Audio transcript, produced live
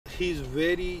He's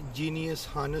very genius,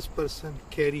 honest person,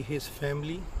 carry his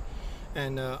family,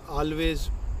 and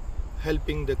always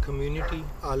helping the community,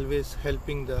 always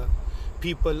helping the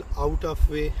people out of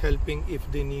way, helping if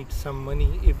they need some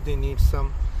money, if they need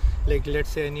some, like let's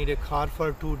say I need a car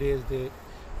for 2 days, they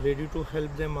ready to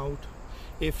help them out.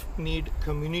 If need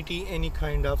community any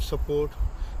kind of support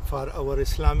for our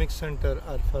Islamic center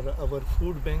or for our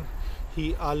food bank,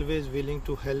 he always willing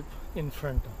to help in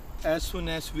front of. As soon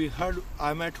as we heard,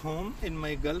 I'm at home in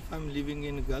my Gulf, I'm living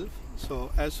in Gulf, so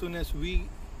as soon as we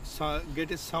get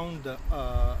a sound, the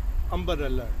Amber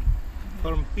Alert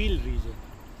from Peel region,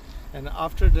 and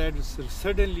after that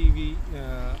suddenly we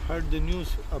heard the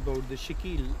news about the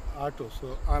Shakeel auto.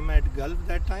 So I'm at Gulf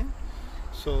that time,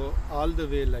 so all the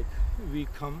way like we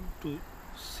come to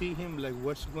see him like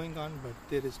what's going on, but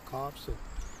there is cops, so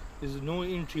there's no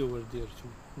entry over there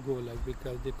to go, like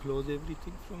because they close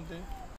everything from there.